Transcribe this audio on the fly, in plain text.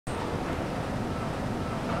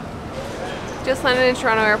Just landed in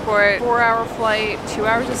Toronto Airport, 4-hour flight, 2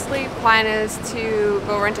 hours of sleep. Plan is to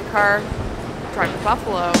go rent a car, drive to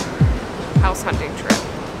Buffalo, house hunting trip.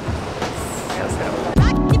 Let's go.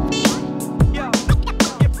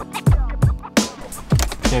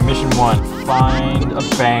 Okay, mission 1, find a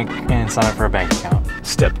bank and sign up for a bank account.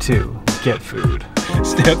 Step 2, get food.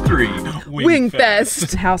 Step 3, Wing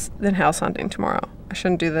fest. House hunting tomorrow. I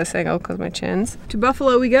shouldn't do this thing, I'll close my chins. To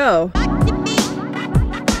Buffalo we go.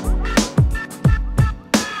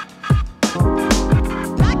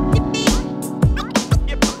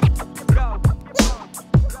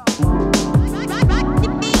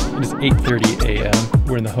 It is 8:30 a.m.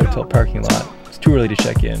 We're in the hotel parking lot. It's too early to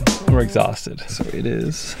check in. We're exhausted. So it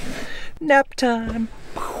is nap time.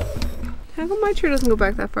 How come my chair doesn't go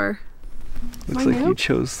back that far? Looks like you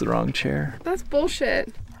chose the wrong chair. That's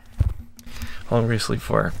bullshit. How long were you asleep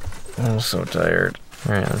for? I'm so tired.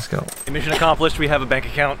 All right, let's go. Mission accomplished. We have a bank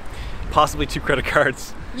account, possibly 2 credit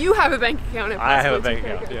cards. You have a bank account. I have a bank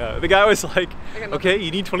account, yeah. The guy was like, okay, you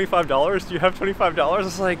need $25? Do you have $25? I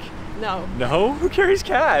was like, no. No? Who carries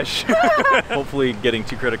cash? Hopefully getting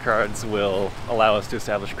 2 credit cards will allow us to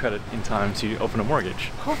establish credit in time to open a mortgage.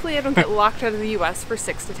 Hopefully I don't get locked out of the US for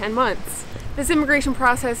 6 to 10 months. This immigration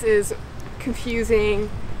process is confusing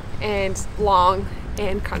and long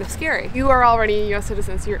and kind of scary. You are already a US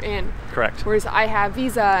citizen, so you're in. Correct. Whereas I have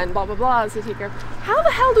visa and blah blah blah to take care of. How the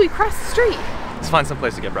hell do we cross the street? Let's find some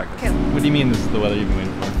place to get breakfast. Okay. What do you mean this is the weather you've been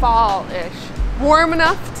waiting for? Fall-ish. Warm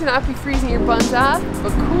enough to not be freezing your buns off,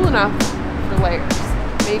 but cool enough for layers.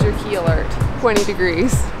 Major key alert. 20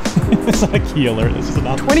 degrees. It's not a key alert, this is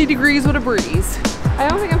an 20 degrees with a breeze. I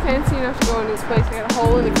don't think I'm fancy enough to go into this place. I got a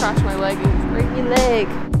hole in the crotch of my leg and it's breaking your leg.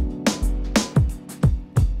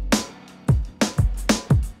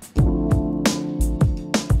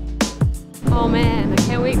 Oh man, I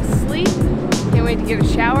can't wait to sleep. Can't wait to get a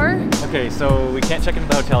shower. Okay, so we can't check into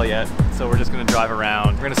the hotel yet, so we're just gonna drive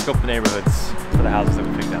around. We're gonna scope the neighborhoods for the houses that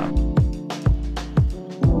we picked out.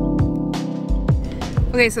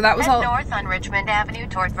 Okay, so that was all. Head north on Richmond Avenue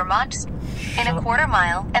toward Vermont. In a quarter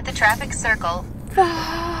mile at the traffic circle.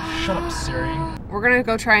 Shut up, Siri. We're gonna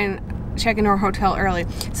go try and check into our hotel early.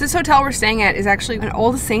 So this hotel we're staying at is actually an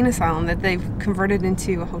old insane asylum that they've converted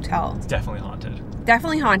into a hotel. It's definitely haunted.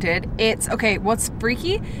 Definitely haunted. It's, okay, what's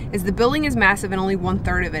freaky is the building is massive and only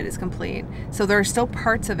 1/3 of it is complete. So there are still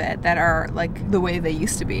parts of it that are like the way they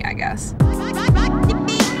used to be, I guess.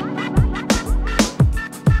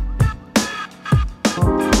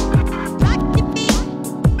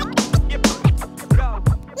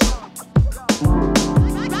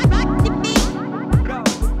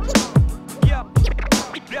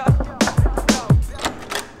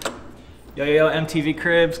 Yo, MTV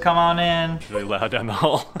Cribs, come on in. It's really loud down the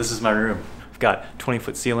hall. This is my room. I've got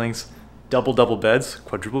 20-foot ceilings, double beds,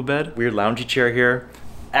 quadruple bed, weird loungy chair here,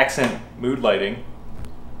 accent mood lighting.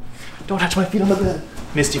 Don't touch my feet on the bed.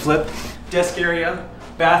 Misty flip, desk area,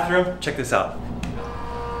 bathroom. Check this out.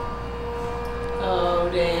 Oh,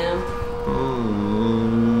 damn.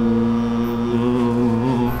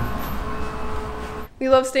 We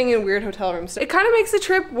love staying in weird hotel rooms. It kind of makes the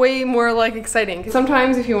trip way more like exciting.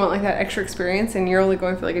 Sometimes if you want like that extra experience and you're only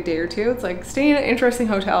going for like a day or two, it's like stay in an interesting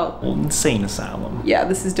hotel. Old insane asylum. Yeah,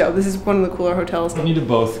 this is dope. This is one of the cooler hotels. We need to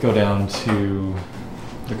both go down to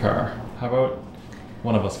the car. How about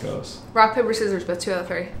one of us goes? Rock, paper, scissors, best 2 out of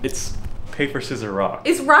 3. It's paper, scissors, rock.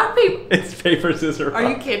 It's rock, paper. It's paper, scissors, rock. Are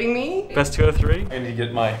you kidding me? Best 2 out of 3. I need to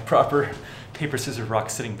get my proper paper, scissors, rock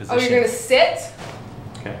sitting position. Oh, you're gonna sit?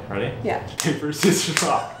 Okay, ready? Yeah. Paper, scissors,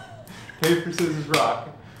 rock. Paper, scissors, rock.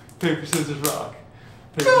 Paper, scissors, rock.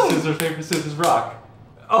 Paper, Boom. scissors, paper, scissors, rock.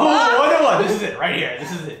 Oh, 1-1. This is it, right here.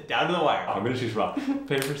 This is it. Down to the wire. Oh, I'm gonna choose rock.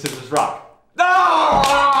 Paper, scissors, rock. No!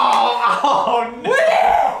 Oh, no!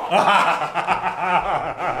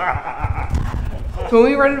 When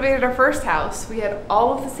we renovated our first house, we had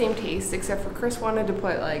all of the same tastes except for Chris wanted to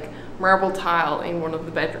put like marble tile in one of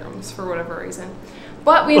the bedrooms for whatever reason.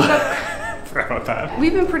 But we ended up Forgot about that.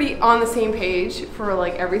 we've been pretty on the same page for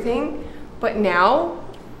like everything, but now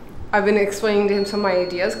I've been explaining to him some of my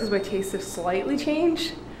ideas because my tastes have slightly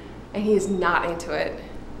changed and he is not into it.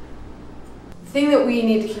 The thing that we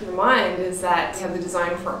need to keep in mind is that we have the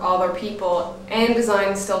design for other people and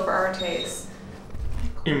design still for our tastes.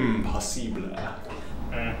 Impossible.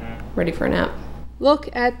 Ready for a nap. Look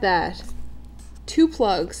at that. 2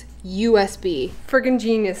 plugs, USB. Friggin'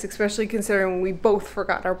 genius, especially considering we both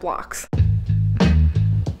forgot our blocks.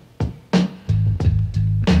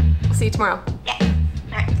 See you tomorrow. Yeah.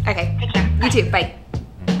 All right. Okay. Take care. You too, bye.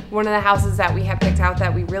 one of the houses that we had picked out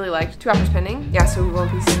that we really liked. 2 offers pending. Yeah, so we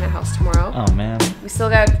won't be seeing that house tomorrow. Oh man. We still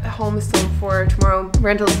got homes to look for tomorrow.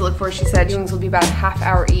 Rentals to look for. She said viewings will be about a half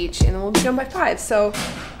hour each, and then we'll be done by 5. So,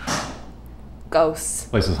 ghosts.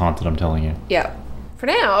 Place is haunted, I'm telling you. Yeah. For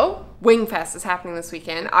now, Wing Fest is happening this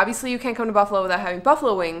weekend. Obviously, you can't come to Buffalo without having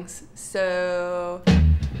buffalo wings. So,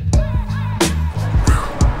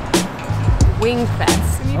 Wing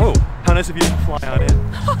Fest. Oh, how nice of you to fly on in.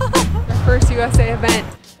 Our first USA event.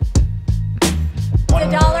 It's $1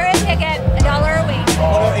 a ticket, $1 a week.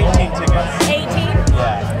 18 tickets. 18?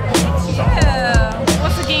 Yeah.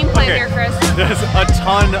 What's the game plan here, Chris? There's a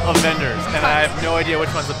ton of vendors, and I have no idea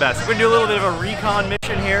which one's the best. We're gonna do a little bit of a recon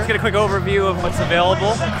mission here. Let's get a quick overview of what's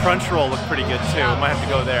available. Crunchyroll looked pretty good too. Might have to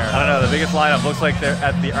go there. I don't know, the biggest lineup looks like they're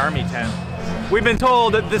at the Army tent. We've been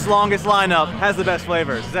told that this longest lineup has the best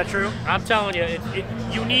flavors. Is that true? I'm telling you,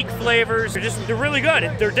 unique flavors. They're really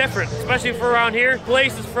good. They're different, especially for around here.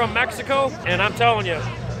 Place is from Mexico, and I'm telling you,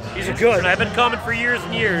 these are good. I've been coming for years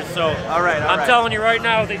and years, so I'm telling you right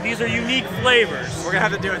now that these are unique flavors. We're gonna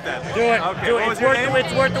have to do it then. Do it. Okay. Do What it. was It's your worth name?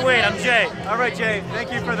 It's worth the wait. I'm Jay. All right, Jay.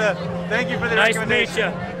 Thank you for the Nice to meet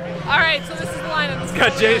recommendation. you. All right, so this is the lineup. It's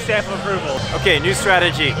got Jay's stamp of approval. Okay, new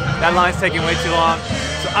strategy. That line's taking way too long,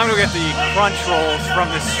 so I'm gonna get the crunch rolls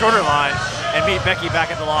from this shorter line and meet Becky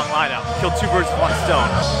back at the long lineup. Kill 2 birds with 1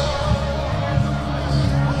 stone.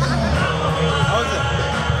 How is it?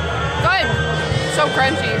 Good. So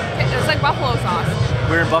crunchy. It's like buffalo sauce.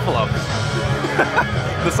 We're in Buffalo.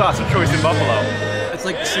 The sauce of choice in Buffalo. It's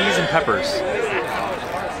like cheese and peppers.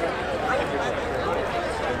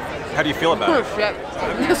 How do you feel about Oh it? shit.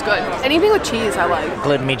 It's good. Anything with cheese I like.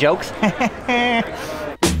 Including me jokes. I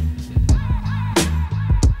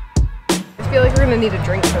feel like we're gonna need a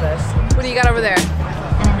drink for this. What do you got over there?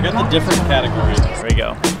 I got the different categories. There you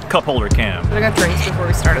go. Cup holder cam. I got drinks before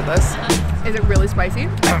we started this. Is it really spicy?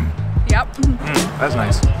 Yep. That's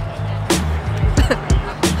nice.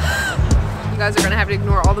 You guys are gonna have to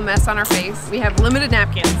ignore all the mess on our face. We have limited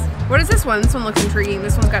napkins. What is this one? This one looks intriguing.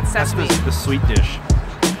 This one's got sesame. That's the sweet dish.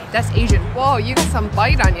 That's Asian. Whoa, you got some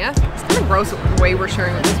bite on you. It's kind of gross the way we're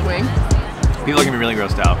sharing with this wing. People are gonna be really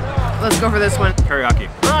grossed out. Let's go for this one. Teriyaki.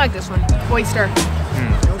 I like this one. Oyster.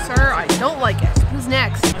 No, sir, I don't like it. Who's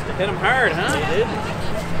next? Hit them hard, huh? You did.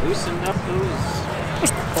 Loosen up those.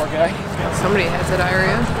 Poor guy. Somebody has a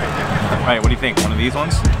diarrhea. All right, what do you think? One of these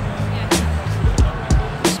ones?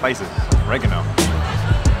 Spices, oregano.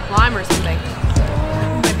 Lime or something.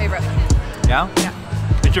 My favorite. Yeah? Yeah.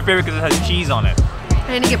 It's your favorite because it has cheese on it.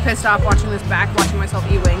 I need to get pissed off watching this back, watching myself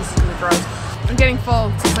eat wings. It's gonna be gross. I'm getting full.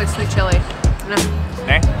 It tastes like sweet chili. No.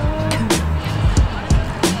 Eh?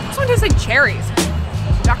 This one tastes like cherries.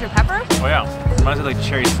 Dr. Pepper? Oh yeah. Reminds me of like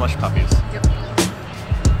cherry slush puppies. Yep.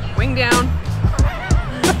 Wing down.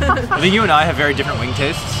 I think you and I have very different wing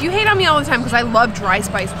tastes. You hate on me all the time because I love dry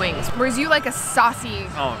spice wings, whereas you like a saucy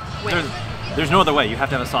wing. There's no other way. You have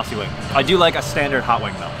to have a saucy wing. I do like a standard hot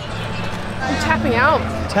wing though. I'm tapping out.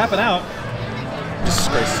 Tapping out?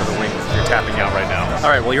 Disgrace to the wings. You're tapping out right now. All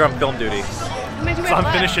right, well you're on film duty. How many do we So have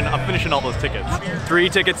I'm left? finishing all those tickets. 3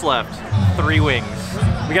 tickets left. 3 wings.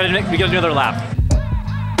 We gotta do another lap.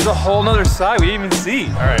 There's a whole nother side we didn't even see.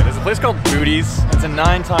 All right, there's a place called Booties. It's a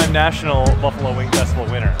 9-time National Buffalo Wing Festival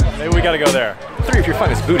winner. Maybe we gotta go there. 3 of your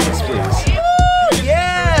finest booties, please.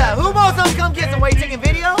 Yeah! Who wants to come get some weight taking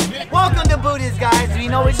video? Welcome to Booties, guys. We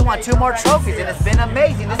know we just want 2 more trophies, and it's been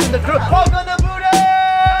amazing. This is the crew. Welcome to Booties!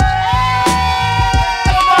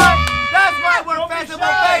 That's right, we're festival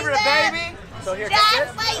favorite, baby. So here, take this.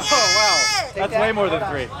 Oh wow, that's way more than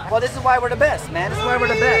 3. Well, this is why we're the best, man. This is why we're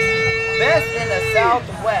the best. Best in the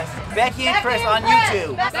Southwest. Becky and Chris on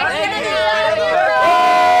YouTube. Thank you.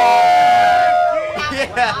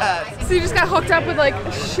 Yeah. So you just got hooked up with like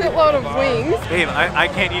a shitload of wings. Babe, I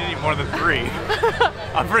can't eat any more than 3.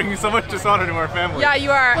 I'm bringing so much dishonor to our family. Yeah,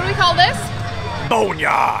 you are. What do we call this?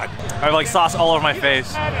 Boneyard! I have like sauce all over my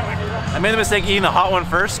face. I made the mistake eating the hot one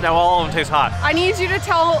first, now all of them taste hot. I need you to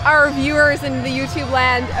tell our viewers in the YouTube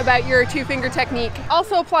land about your 2-finger technique.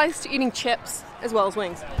 Also applies to eating chips as well as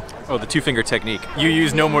wings. Oh, the 2-finger technique. You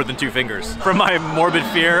use no more than 2 fingers. From my morbid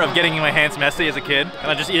fear of getting my hands messy as a kid,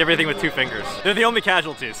 and I just eat everything with 2 fingers. They're the only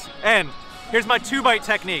casualties. And here's my 2-bite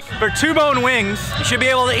technique. For 2-bone wings, you should be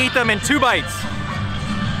able to eat them in 2 bites.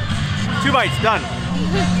 2 bites, done.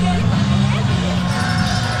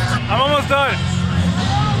 I'm almost done.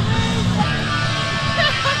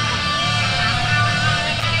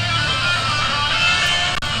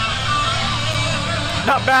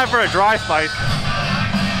 Not bad for a dry spice.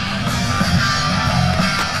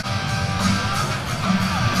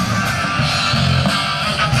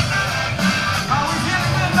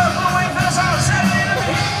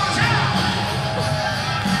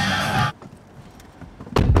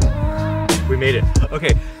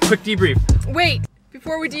 Okay, quick debrief. Wait,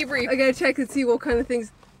 before we debrief, I gotta check and see what kind of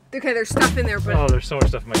things. Okay, there's stuff in there, but Oh, there's so much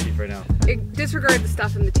stuff in my teeth right now. disregard the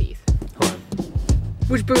stuff in the teeth. Hold on.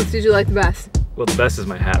 Which booth did you like the best? Well, the best is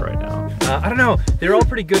my hat right now. I don't know, they're all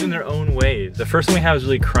pretty good in their own ways. The first one we have is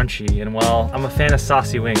really crunchy, and while I'm a fan of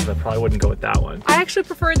saucy wings, I probably wouldn't go with that one. I actually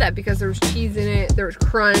preferred that because there was cheese in it, there was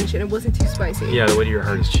crunch, and it wasn't too spicy. Yeah, the way to your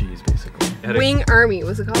heart is cheese, basically. Wing Army,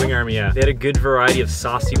 was it called? Wing Army, yeah. They had a good variety of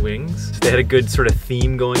saucy wings. They had a good sort of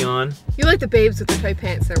theme going on. You like the babes with their tight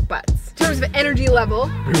pants and their butts. In terms of energy level,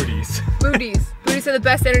 Booties. Booties. Booties had the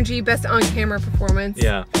best energy, best on-camera performance.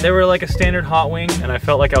 Yeah. They were like a standard hot wing, and I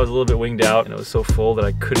felt like I was a little bit winged out, and it was so full that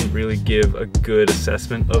I couldn't really give a good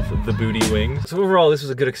assessment of the booty wing. So overall, this was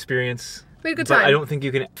a good experience. We had a good But time. I don't think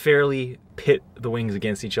you can fairly pit the wings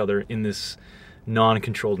against each other in this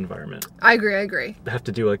non-controlled environment. I agree. I have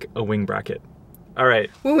to do like a wing bracket. All right,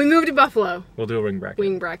 When we moved to Buffalo, we'll do a wing bracket.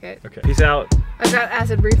 wing bracket. Okay, peace out. I've got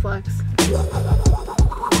acid reflux.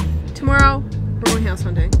 Tomorrow, we're going house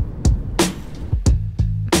hunting.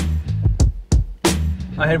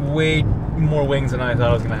 I had way more wings than I thought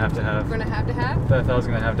I was gonna have to have. We're gonna have to have? I thought I was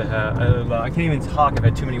gonna have to have. I can't even talk. I've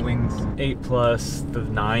had too many wings. 8 plus the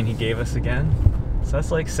 9 he gave us again. So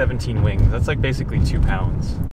that's like 17 wings. That's like basically 2 pounds.